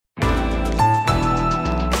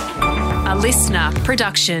A listener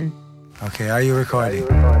production. Okay, are you recording?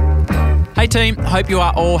 Hey team, hope you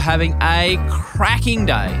are all having a cracking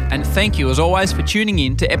day, and thank you as always for tuning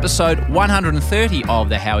in to episode 130 of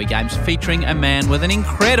the Howie Games, featuring a man with an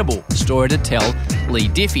incredible story to tell, Leigh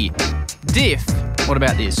Diffey. Diff, what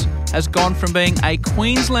about this, has gone from being a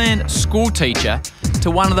Queensland school teacher to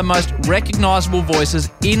one of the most recognisable voices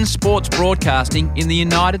in sports broadcasting in the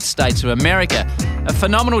United States of America. A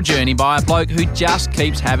phenomenal journey by a bloke who just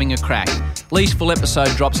keeps having a crack. Leigh's full episode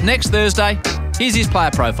drops next Thursday. Here's his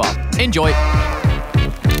player profile. Enjoy.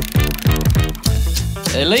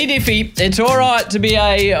 Leigh Diffey, it's all right to be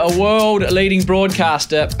a world-leading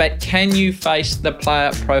broadcaster, but can you face the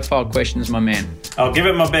player profile questions, my man? I'll give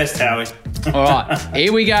it my best, Howie. All right,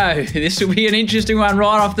 here we go. This will be an interesting one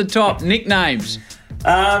right off the top. Nicknames.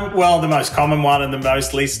 Well, the most common one and the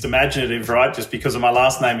most least imaginative, right? Just because of my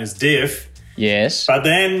last name is Diff. Yes. But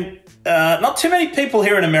then, not too many people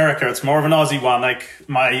here in America. It's more of an Aussie one. Like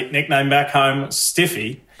my nickname back home,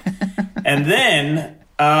 Stiffy. And then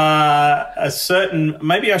a certain,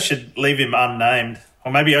 maybe I should leave him unnamed,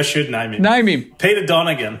 or maybe I should name him. Name him. Peter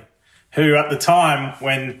Donegan, who at the time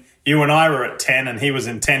when you and I were at 10 and he was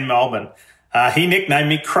in 10 Melbourne, he nicknamed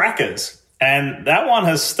me Crackers. And that one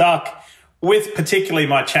has stuck with particularly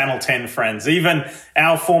my Channel 10 friends. Even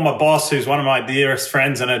our former boss, who's one of my dearest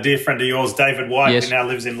friends and a dear friend of yours, David White, yes, who now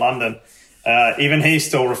lives in London, even he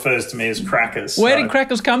still refers to me as Crackers. Where did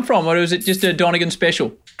Crackers come from, or was it just a Donegan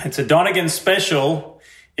special? It's a Donegan special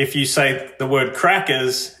if you say the word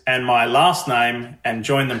Crackers and my last name and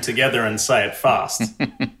join them together and say it fast.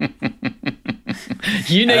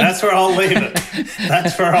 That's where I'll leave it.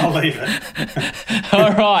 That's where I'll leave it.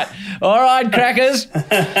 All right, Crackers.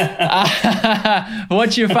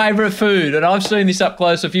 What's your favourite food? And I've seen this up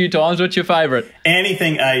close a few times. What's your favourite?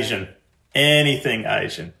 Anything Asian. Anything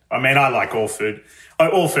Asian. I mean, I like all food.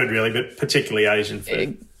 All food really, but particularly Asian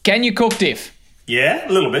food. Can you cook, Diff? Yeah,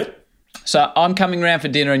 a little bit. So I'm coming round for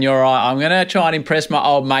dinner and you're all right. I'm going to try and impress my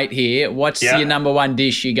old mate here. What's your number one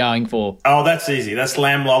dish you're going for? Oh, that's easy. That's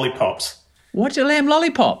lamb lollipops. What's a lamb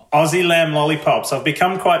lollipop? Aussie lamb lollipops. I've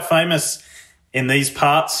become quite famous in these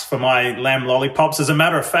parts for my lamb lollipops. As a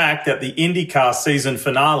matter of fact, at the IndyCar season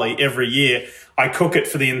finale every year, I cook it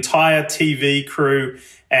for the entire TV crew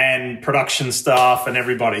and production staff and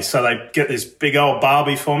everybody. So they get this big old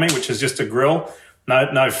barbie for me, which is just a grill,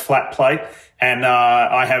 no flat plate. And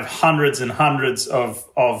I have hundreds and hundreds of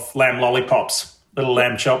lamb lollipops, little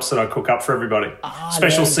lamb chops that I cook up for everybody.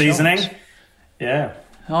 Special seasoning. Chops. Yeah.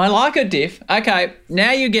 I like it, Diff. Okay,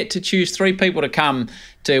 now you get to choose 3 people to come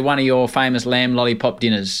to one of your famous lamb lollipop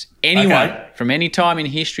dinners. Anyone from any time in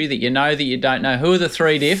history that you know that you don't know. Who are the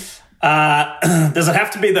 3, Diff? Does it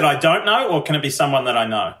have to be that I don't know, or can it be someone that I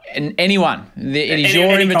know? Anyone. It is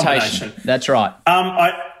your invitation. That's right.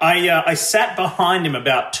 I sat behind him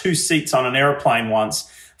about 2 seats on an aeroplane once,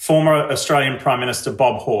 former Australian Prime Minister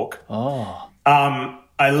Bob Hawke. Oh.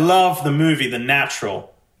 I love the movie The Natural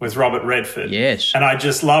with Robert Redford. Yes. And I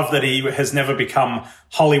just love that he has never become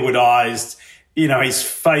Hollywoodized. You know, his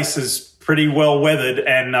face is pretty well weathered,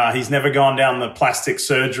 and he's never gone down the plastic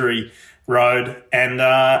surgery road. And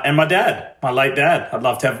my dad, my late dad. I'd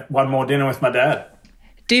love to have one more dinner with my dad.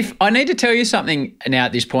 Diff, I need to tell you something now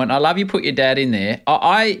at this point. I love you put your dad in there.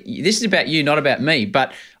 This is about you, not about me,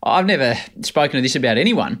 but I've never spoken to this about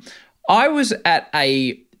anyone. I was at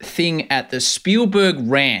a thing at the Spielberg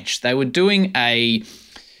Ranch. They were doing a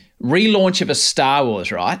relaunch of a Star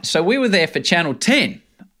Wars, right? So we were there for Channel 10.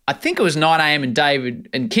 I think it was 9 a.m. and David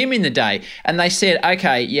and Kim in the day. And they said,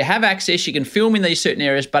 okay, you have access, you can film in these certain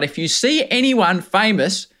areas, but if you see anyone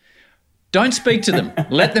famous, don't speak to them.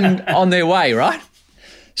 Let them on their way, right?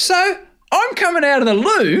 So I'm coming out of the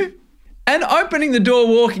loo, and opening the door,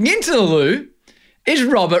 walking into the loo, is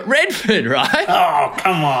Robert Redford, right? Oh,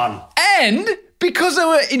 come on. And because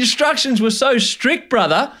the instructions were so strict,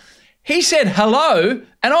 brother, he said hello,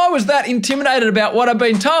 and I was that intimidated about what I'd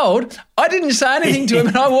been told, I didn't say anything to him,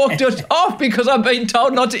 and I walked off because I've been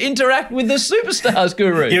told not to interact with the superstars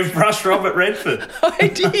guru. You've brushed Robert Redford. I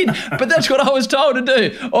did, but that's what I was told to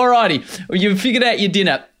do. All righty, you've figured out your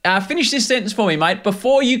dinner. Finish this sentence for me, mate.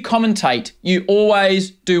 Before you commentate, you always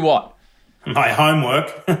do what? My homework,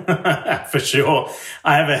 for sure.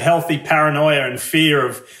 I have a healthy paranoia and fear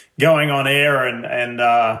of going on air and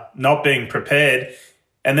not being prepared.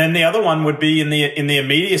 And then the other one would be in the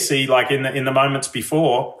immediacy, like in the moments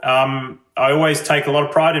before. I always take a lot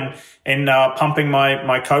of pride in pumping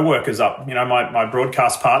my co-workers up, you know, my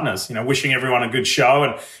broadcast partners, you know, wishing everyone a good show.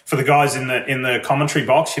 And for the guys in the commentary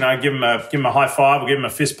box, you know, give them a high five or give them a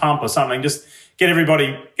fist pump or something. Just get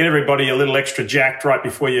everybody a little extra jacked right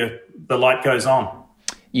before the light goes on.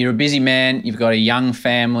 You're a busy man. You've got a young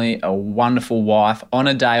family, a wonderful wife. On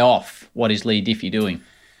a day off, what is Leigh Diffey doing?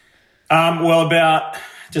 Well, about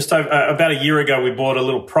a year ago, we bought a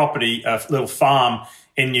little property, a little farm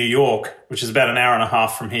in New York, which is about an hour and a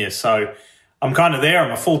half from here. So I'm kind of there.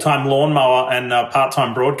 I'm a full-time lawnmower and a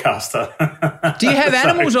part-time broadcaster. Do you have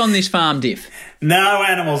animals on this farm, Diff? No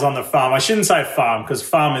animals on the farm. I shouldn't say farm because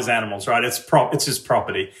farm is animals, right? It's just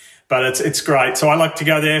property, but it's great. So I like to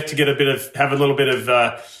go there to have a little bit of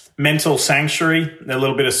mental sanctuary, a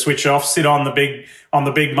little bit of switch off, sit on the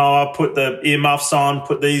big mower, put the earmuffs on,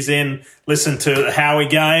 put these in, listen to the Howie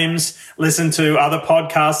games, listen to other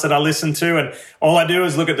podcasts that I listen to. And all I do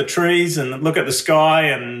is look at the trees and look at the sky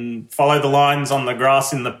and follow the lines on the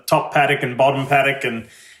grass in the top paddock and bottom paddock. And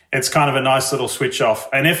it's kind of a nice little switch off.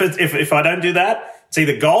 And if I don't do that, it's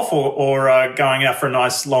either golf or going out for a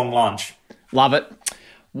nice long lunch. Love it.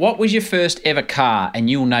 What was your first ever car? And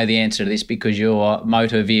you'll know the answer to this because you're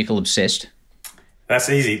motor vehicle obsessed. That's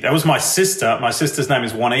easy. That was my sister. My sister's name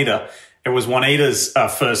is Juanita. It was Juanita's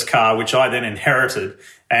first car, which I then inherited.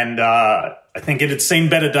 And I think it had seen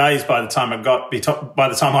better days by the time I got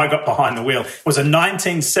behind the wheel. It was a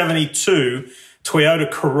 1972 Toyota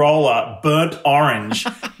Corolla, burnt orange,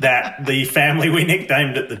 that the family, we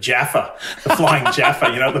nicknamed it the Jaffa, the Flying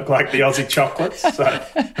Jaffa. It looked like the Aussie chocolates.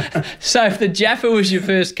 So if the Jaffa was your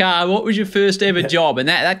first car, what was your first ever job? And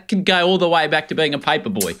that could go all the way back to being a paper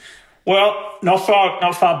boy. Well, not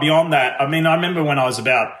far beyond that. I mean, I remember when I was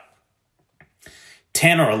about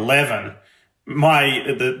 10 or 11,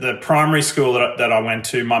 the primary school that I went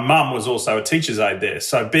to, my mum was also a teacher's aide there.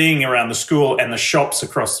 So being around the school and the shops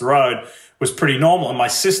across the road was pretty normal. And my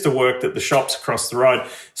sister worked at the shops across the road.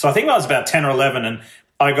 So I think I was about 10 or 11 and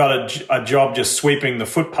I got a job just sweeping the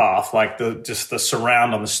footpath, like the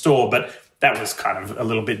surround on the store. But that was kind of a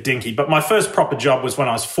little bit dinky. But my first proper job was when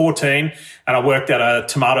I was 14 and I worked at a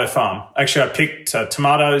tomato farm. Actually, I picked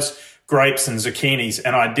tomatoes, grapes and zucchinis,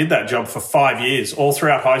 and I did that job for 5 years, all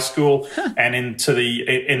throughout high school and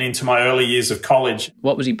into my early years of college.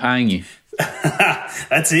 What was he paying you?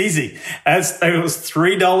 That's easy. It was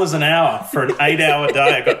 $3 an hour for an 8-hour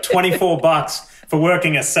day. I got $24 for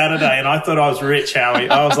working a Saturday, and I thought I was rich, Howie.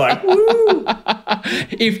 I was like, woo!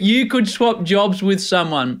 If you could swap jobs with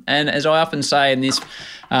someone, and as I often say in this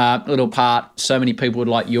little part, so many people would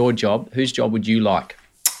like your job, whose job would you like?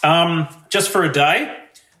 Just for a day.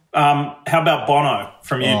 How about Bono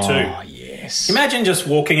from U2? Oh, yes. Imagine just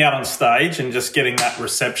walking out on stage and just getting that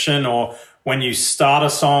reception, or when you start a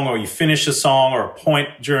song or you finish a song or a point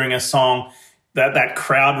during a song, that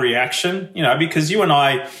crowd reaction, because you and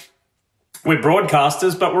I, we're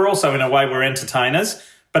broadcasters, but we're also in a way we're entertainers,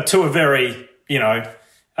 but to a very, I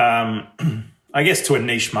guess to a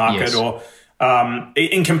niche market. Yes. Or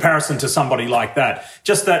in comparison to somebody like that,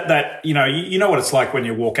 just that you know what it's like when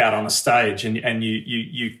you walk out on a stage and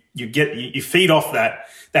you feed off that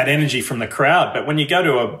energy from the crowd. But when you go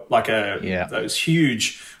to those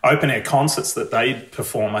huge open air concerts that they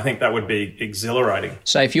perform, I think that would be exhilarating.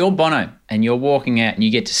 So if you're Bono and you're walking out and you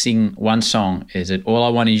get to sing one song, is it All I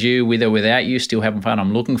Want Is You, With or Without You, Still Having Fun,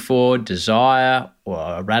 I'm Looking Forward, Desire,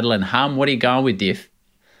 or Rattle and Hum? What are you going with, Diff?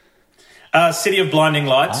 City of Blinding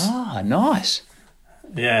Lights. Ah, nice.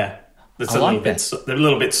 Yeah. That's a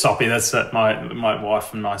little bit soppy. That's my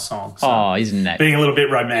wife and my song. So isn't that being a little bit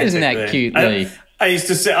romantic? Isn't that cute, Leigh? I used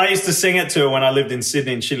to sing it to her when I lived in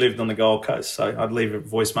Sydney, and she lived on the Gold Coast. So I'd leave her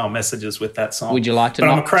voicemail messages with that song. Would you like to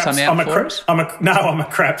knock some out for us? I'm a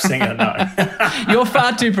crap singer. No, you're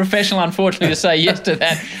far too professional, unfortunately, to say yes to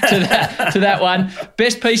that one.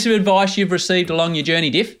 Best piece of advice you've received along your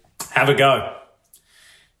journey, Diff? Have a go.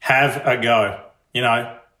 Have a go.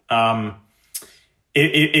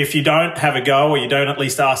 If you don't have a go, or you don't at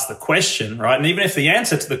least ask the question, right? And even if the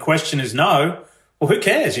answer to the question is no, well, who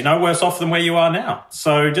cares? You're no worse off than where you are now.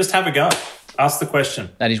 So just have a go. Ask the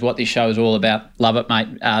question. That is what this show is all about. Love it,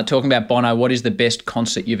 mate. Talking about Bono, what is the best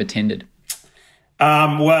concert you've attended?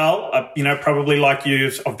 Probably like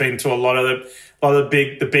you, I've been to a lot of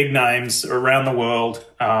the big names around the world.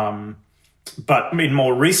 But in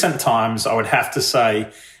more recent times, I would have to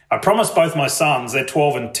say, I promised both my sons, they're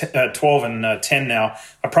 12 and 10 now.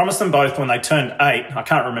 I promised them both when they turned 8. I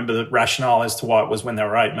can't remember the rationale as to why it was when they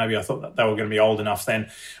were 8. Maybe I thought that they were going to be old enough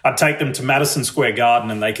then. I'd take them to Madison Square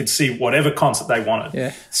Garden and they could see whatever concert they wanted.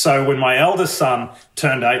 Yeah. So when my eldest son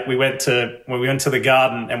turned 8, we went to the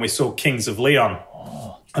garden and we saw Kings of Leon.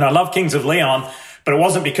 Oh. And I love Kings of Leon But it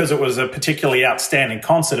wasn't because it was a particularly outstanding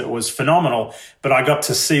concert. It was phenomenal. But I got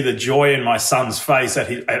to see the joy in my son's face at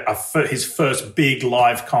his first big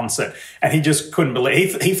live concert. And he just couldn't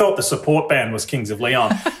believe. He thought the support band was Kings of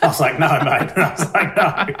Leon. I was like, no, mate.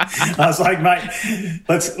 I was like, mate,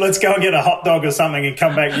 let's go and get a hot dog or something and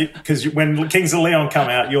come back. Because when Kings of Leon come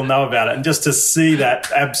out, you'll know about it. And just to see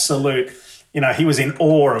that absolute, he was in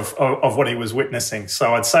awe of what he was witnessing.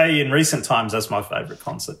 So I'd say in recent times, that's my favourite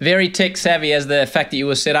concert. Very tech savvy as the fact that you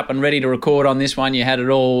were set up and ready to record on this one. You had it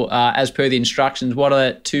all as per the instructions. What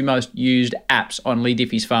are the two most used apps on Leigh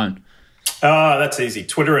Diffey's phone? That's easy.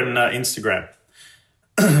 Twitter and Instagram.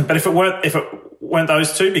 But if it weren't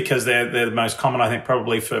those two, because they're the most common, I think,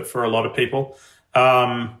 probably for a lot of people.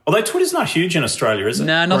 Although Twitter's not huge in Australia, is it?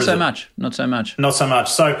 No, not so much. Not so much. Not so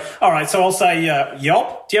much. So, all right. So I'll say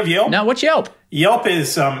Yelp. Do you have Yelp? No, what's Yelp? Yelp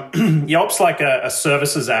is Yelp's like a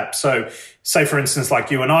services app. So, say for instance,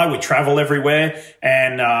 like you and I, we travel everywhere,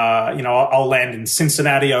 and I'll land in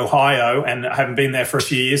Cincinnati, Ohio, and I haven't been there for a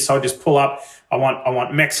few years, so I just pull up. I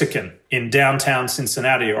want Mexican in downtown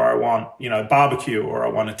Cincinnati, or I want barbecue, or I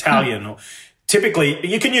want Italian, or. Typically,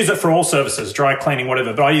 you can use it for all services, dry cleaning,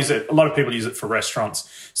 whatever, but a lot of people use it for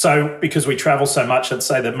restaurants. So because we travel so much, I'd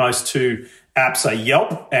say the most two apps are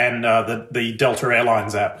Yelp and the Delta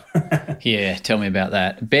Airlines app. Yeah, tell me about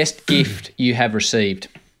that. Best gift you have received?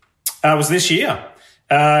 It was this year.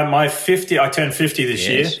 I turned 50 this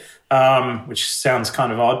year, which sounds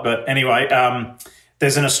kind of odd, but anyway,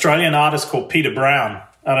 there's an Australian artist called Peter Brown.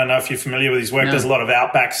 I don't know if you're familiar with his work. No. Does a lot of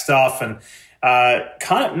Outback stuff and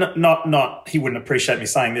kind of not he wouldn't appreciate me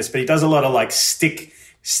saying this, but he does a lot of like stick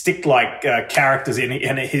like characters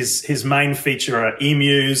and his main feature are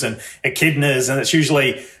emus and echidnas, and it's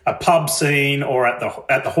usually a pub scene or at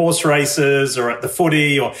the horse races or at the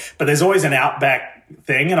footy, but there's always an outback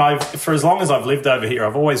thing. And for as long as I've lived over here,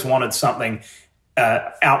 I've always wanted something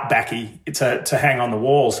outbacky to hang on the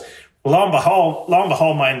walls. Lo and behold,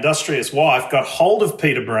 my industrious wife got hold of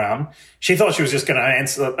Peter Brown. She thought she was just going to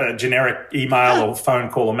answer a generic email or phone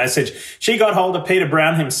call or message. She got hold of Peter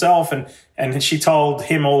Brown himself, and she told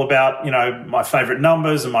him all about, my favorite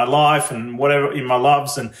numbers and my life and whatever, my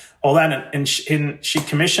loves and all that. And she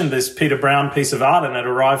commissioned this Peter Brown piece of art, and it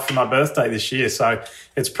arrived for my birthday this year. So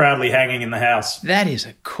it's proudly hanging in the house. That is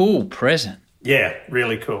a cool present. Yeah,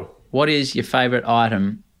 really cool. What is your favorite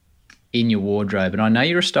item in your wardrobe? And I know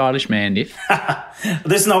you're a stylish man, Diff.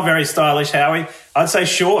 This is not very stylish, Howie. I'd say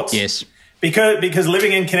shorts. Yes. Because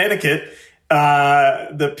living in Connecticut,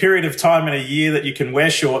 the period of time in a year that you can wear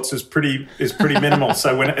shorts is pretty minimal.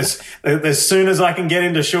 So as soon as I can get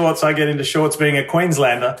into shorts, I get into shorts. Being a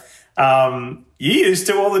Queenslander, you used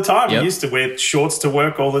to all the time. Yep. You used to wear shorts to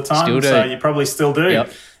work all the time. Still do. So you probably still do.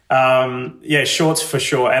 Yep. Shorts for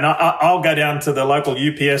sure. And I'll go down to the local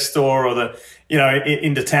UPS store or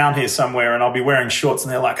into town here somewhere, and I'll be wearing shorts,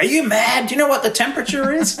 and they're like, "Are you mad? Do you know what the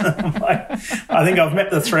temperature is?" I'm like, I think I've met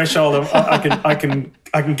the threshold of I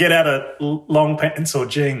can get out of long pants or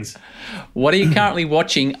jeans. What are you currently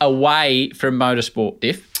watching away from motorsport,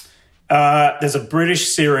 Diff? There's a British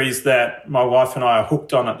series that my wife and I are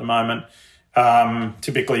hooked on at the moment.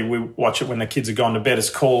 Typically, we watch it when the kids are gone to bed. It's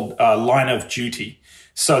called Line of Duty.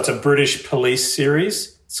 So it's a British police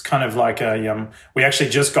series. It's kind of like we actually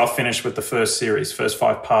just got finished with the first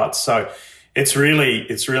 5 parts. So it's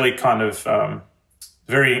really kind of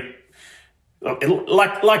very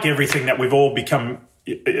like everything that we've all become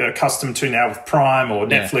accustomed to now with Prime or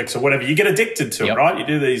Netflix or whatever. You get addicted to it, right? You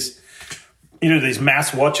do these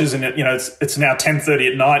mass watches, and it's now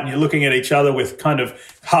 10:30 at night, and you're looking at each other with kind of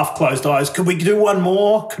half closed eyes. Could we do one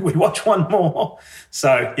more? Could we watch one more?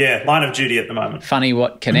 So yeah, Line of Duty at the moment. Funny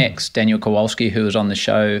what connects. Daniel Kowalski, who was on the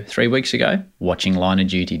show 3 weeks ago, watching Line of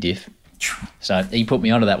Duty, Diff. So he put me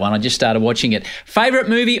onto that one. I just started watching it. Favorite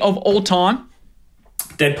movie of all time?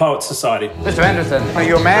 Dead Poets Society. Mr. Anderson, are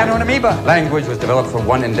you a man or an amoeba? Language was developed for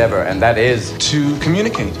one endeavor, and that is to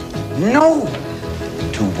communicate. No.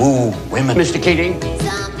 To woo women. Mr. Keating.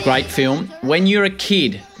 Great film. When you're a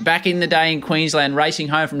kid, back in the day in Queensland, racing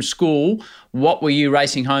home from school, what were you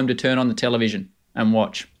racing home to turn on the television and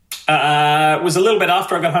watch? It was a little bit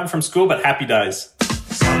after I got home from school, but Happy Days.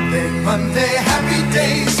 Sunday, Monday, happy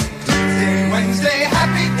days. Tuesday, Wednesday,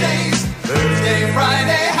 happy days. Thursday,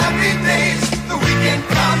 Friday, happy days. The weekend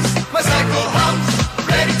comes, my cycle hums,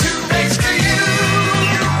 ready to race to you.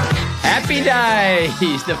 Happy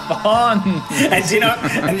Days, the fun. And do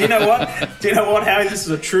you know what, Howie? This is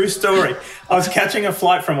a true story. I was catching a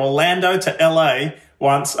flight from Orlando to LA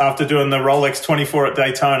once after doing the Rolex 24 at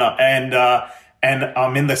Daytona, and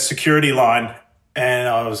I'm in the security line, and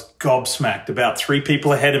I was gobsmacked. About 3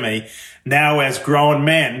 people ahead of me, now as grown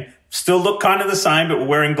men, still look kind of the same, but were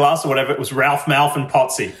wearing glasses or whatever. It was Ralph, Malph and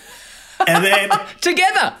Potsy. And then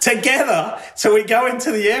Together. So we go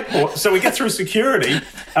into the airport. So we get through security.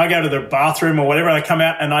 I go to the bathroom or whatever. And I come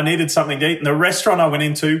out and I needed something to eat. And the restaurant I went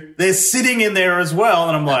into, they're sitting in there as well.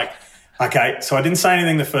 And I'm like, okay. So I didn't say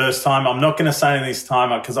anything the first time. I'm not going to say anything this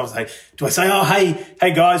time because I was like, do I say, oh,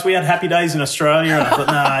 hey guys, we had happy days in Australia? And I thought,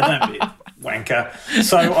 nah, don't be a wanker.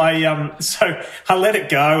 So I let it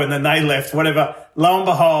go and then they left, whatever. Lo and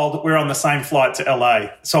behold, we're on the same flight to LA.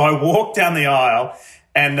 So I walked down the aisle.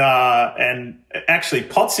 And actually,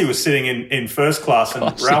 Potsy was sitting in first class, and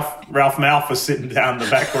Ralph Malph was sitting down the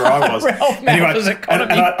back where I was. Malph was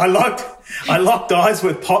economy. And I locked eyes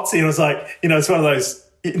with Potsy, and I was like, it's one of those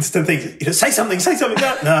instant things. Say something.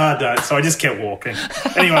 No, I don't. So I just kept walking.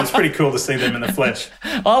 Anyway, it's pretty cool to see them in the flesh.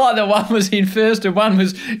 I like that one was in first and one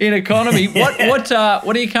was in economy. Yeah. What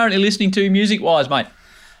are you currently listening to music wise, mate?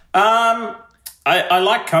 I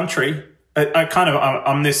like country.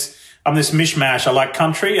 I'm this mishmash. I like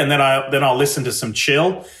country, and then I'll listen to some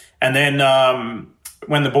chill, and then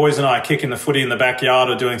when the boys and I are kicking the footy in the backyard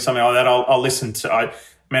or doing something like that, I'll listen to.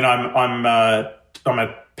 I'm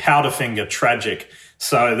a Powderfinger tragic,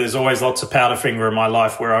 so there's always lots of Powderfinger in my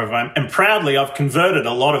life where and proudly I've converted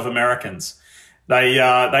a lot of Americans. They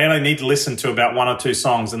only need to listen to about one or two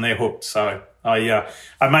songs and they're hooked. So I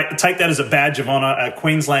take that as a badge of honour, a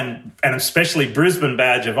Queensland and especially Brisbane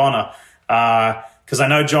badge of honour. Because I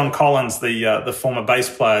know John Collins, the former bass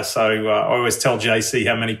player, so I always tell JC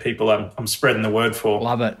how many people I'm spreading the word for.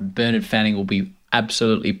 Love it. Bernard Fanning will be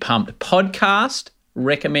absolutely pumped. Podcast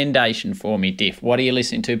recommendation for me, Diff. What are you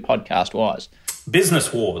listening to podcast-wise?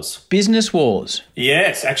 Business Wars. Business Wars.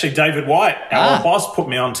 Yes, actually David White, our boss, put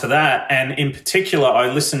me onto that. And in particular, I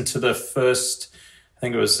listened to the first, I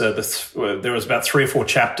think it was, there was about 3 or 4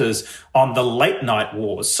 chapters on the late night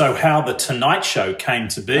wars. So how the Tonight Show came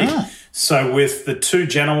to be. So with the 2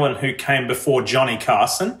 gentlemen who came before Johnny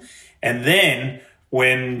Carson, and then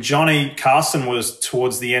when Johnny Carson was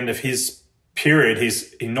towards the end of his period,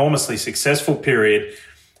 his enormously successful period,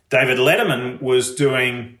 David Letterman was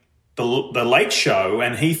doing the Late Show,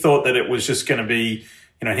 and he thought that it was just going to be,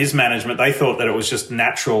 his management, they thought that it was just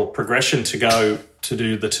natural progression to go to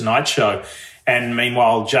do the Tonight Show. And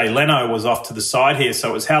meanwhile, Jay Leno was off to the side here. So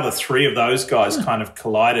it was how the 3 of those guys kind of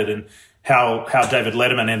collided, and how David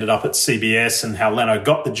Letterman ended up at CBS and how Leno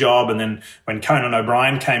got the job. And then when Conan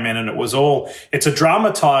O'Brien came in, and it's a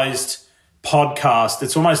dramatized podcast.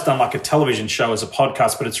 It's almost done like a television show as a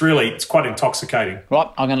podcast, but it's quite intoxicating. Right,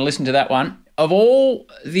 I'm going to listen to that one. Of all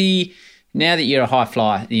the, now that you're a high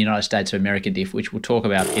flyer in the United States of America, Diff, which we'll talk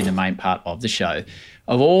about in the main part of the show,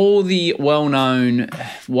 of all the well-known,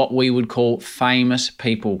 what we would call famous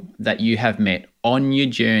people that you have met on your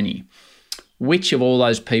journey, which of all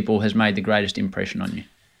those people has made the greatest impression on you?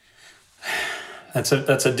 That's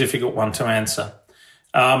a difficult one to answer.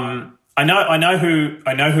 I know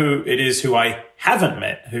who it is who I haven't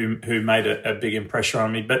met who made a big impression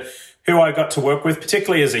on me, but who I got to work with,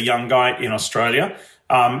 particularly as a young guy in Australia,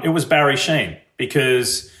 it was Barry Sheen, and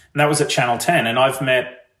that was at Channel 10, and I've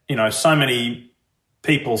met so many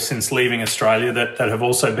people since leaving Australia that have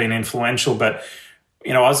also been influential. But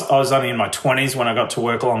I was only in my 20s when I got to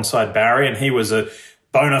work alongside Barry, and he was a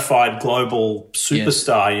bona fide global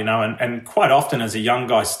superstar, and quite often as a young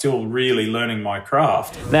guy still really learning my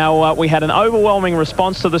craft. Now, we had an overwhelming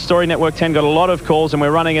response to the story. Network 10 got a lot of calls, and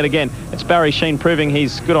we're running it again. It's Barry Sheen proving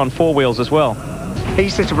he's good on 4 wheels as well. He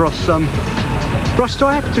said to Ross, Ross, do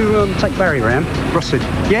I have to take Barry around? Ross said,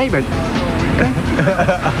 yeah, he went, okay.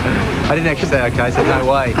 I didn't actually say okay, so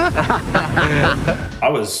no way. I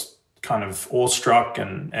was kind of awestruck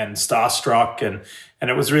and starstruck, and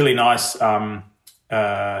it was really nice when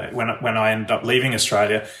I ended up leaving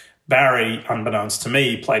Australia. Barry, unbeknownst to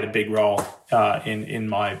me, played a big role in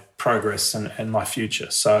my progress and my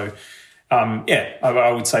future. So,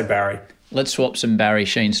 I would say Barry. Let's swap some Barry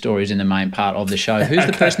Sheen stories in the main part of the show. Who's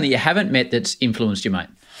the person that you haven't met that's influenced you, mate?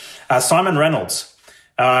 Simon Reynolds.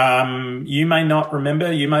 You may not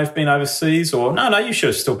remember. You may have been overseas, or no, you should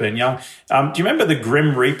have still been young. Do you remember the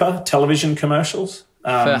Grim Reaper television commercials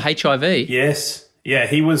for HIV? Yes. Yeah,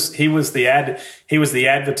 he was the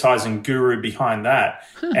advertising guru behind that,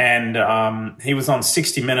 and he was on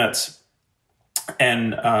 60 Minutes,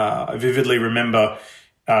 and I vividly remember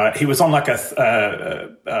he was on like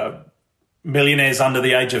a millionaires under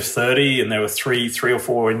the age of 30, and there were three or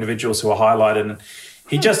four individuals who were highlighted, and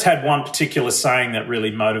he just had one particular saying that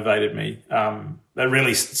really motivated me, that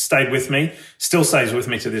really stayed with me, still stays with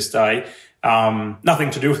me to this day. Nothing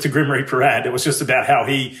to do with the Grim Reaper ad. It was just about how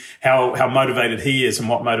motivated he is and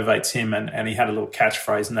what motivates him. And he had a little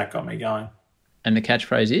catchphrase, and that got me going. And the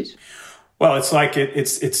catchphrase is? Well, it's like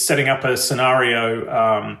it's setting up a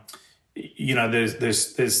scenario.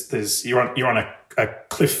 There's you're on a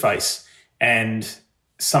cliff face, and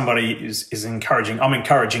somebody is encouraging. I'm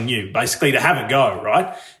encouraging you basically to have a go,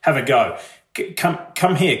 right? Have a go.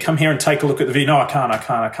 Come here and take a look at the view. No, I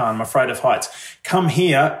can't. I'm afraid of heights. Come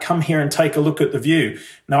here and take a look at the view.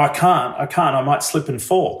 No, I can't. I might slip and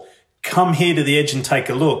fall. Come here to the edge and take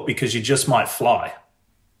a look because you just might fly.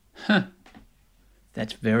 Huh.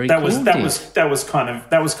 That's very that cool. was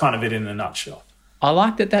kind of it in a nutshell. I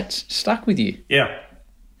like that that's stuck with you. Yeah.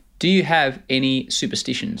 Do you have any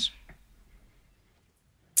superstitions?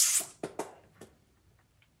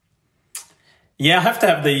 Yeah, I have to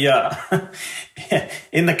have the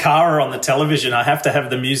in the car or on the television. I have to have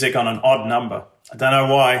the music on an odd number. I don't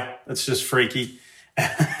know why. It's just freaky.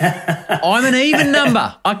 I'm an even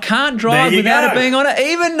number. I can't drive without it being on an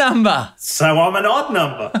even number. So I'm an odd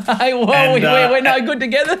number. Hey, well, we're no good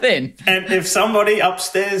together then. And if somebody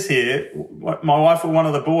upstairs here, my wife or one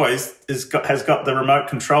of the boys has got the remote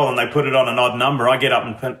control and they put it on an odd number, I get up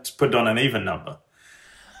and put it on an even number.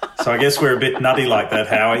 So I guess we're a bit nutty like that,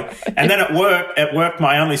 Howie. And then at work,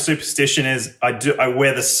 my only superstition is I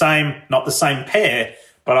wear the same, not the same pair,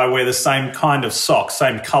 but I wear the same kind of socks,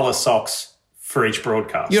 same colour socks for each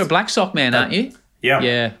broadcast. You're a black sock man, aren't you? Yeah.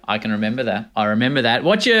 Yeah, I can remember that. I remember that.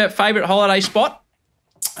 What's your favourite holiday spot?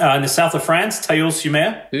 In the south of France,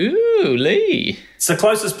 Théoule-sur-Mer. Ooh, Leigh. It's the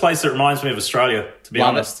closest place that reminds me of Australia, to be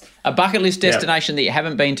honest. A bucket list destination that you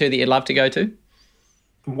haven't been to that you'd love to go to?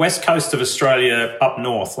 West coast of Australia, up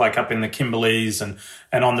north, like up in the Kimberleys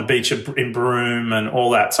and on the beach in Broome and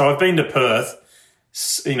all that. So I've been to Perth.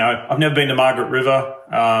 You know, I've never been to Margaret River,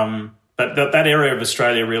 but that area of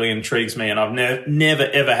Australia really intrigues me, and I've never,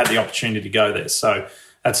 ever had the opportunity to go there. So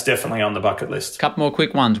that's definitely on the bucket list. Couple more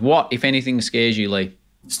quick ones. What, if anything, scares you, Leigh?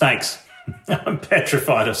 Snakes. I'm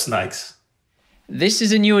petrified of snakes. This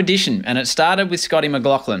is a new addition, and it started with Scotty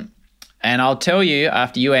McLaughlin. And I'll tell you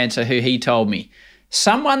after you answer who he told me.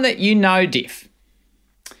 Someone that you know, Diff,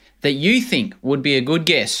 that you think would be a good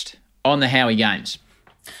guest on the Howie Games.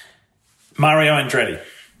 Mario Andretti.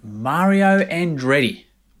 Mario Andretti.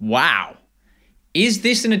 Wow. Is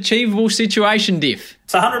this an achievable situation, Diff?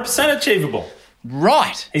 It's 100% achievable.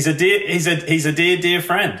 Right. He's a dear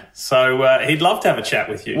friend. So he'd love to have a chat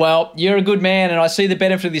with you. Well, you're a good man, and I see the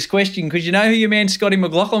benefit of this question because you know who your man Scotty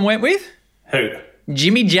McLaughlin went with? Who?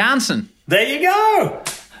 Jimmy Johnson. There you go.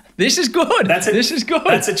 This is good. This is good.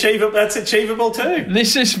 That's achievable too.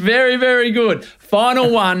 This is very, very good.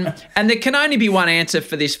 Final one, and there can only be one answer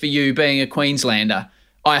for this for you being a Queenslander,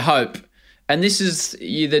 I hope. And this is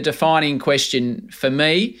the defining question for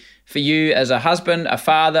me, for you as a husband, a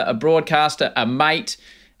father, a broadcaster, a mate,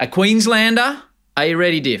 a Queenslander. Are you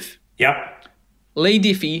ready, Diff? Yep. Leigh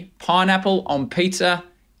Diffey, pineapple on pizza,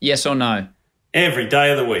 yes or no? Every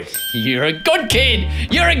day of the week. You're a good kid.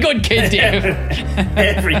 You're a good kid, Diff.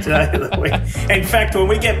 Every day of the week. In fact, when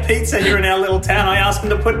we get pizza here in our little town, I ask them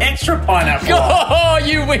to put extra pineapple on. Oh,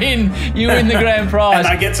 you win. You win the grand prize. And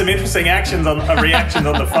I get some interesting reactions on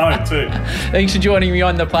the phone too. Thanks for joining me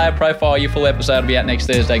on The Player Profile. Your full episode will be out next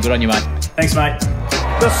Thursday. Good on you, mate. Thanks, mate.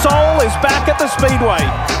 The soul is back at the Speedway.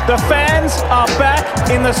 The fans are back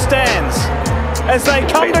in the stands. As they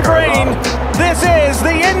come to green, this is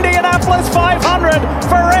the Indianapolis 500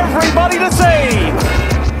 for everybody to see.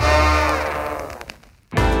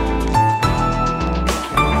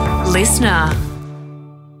 Listener.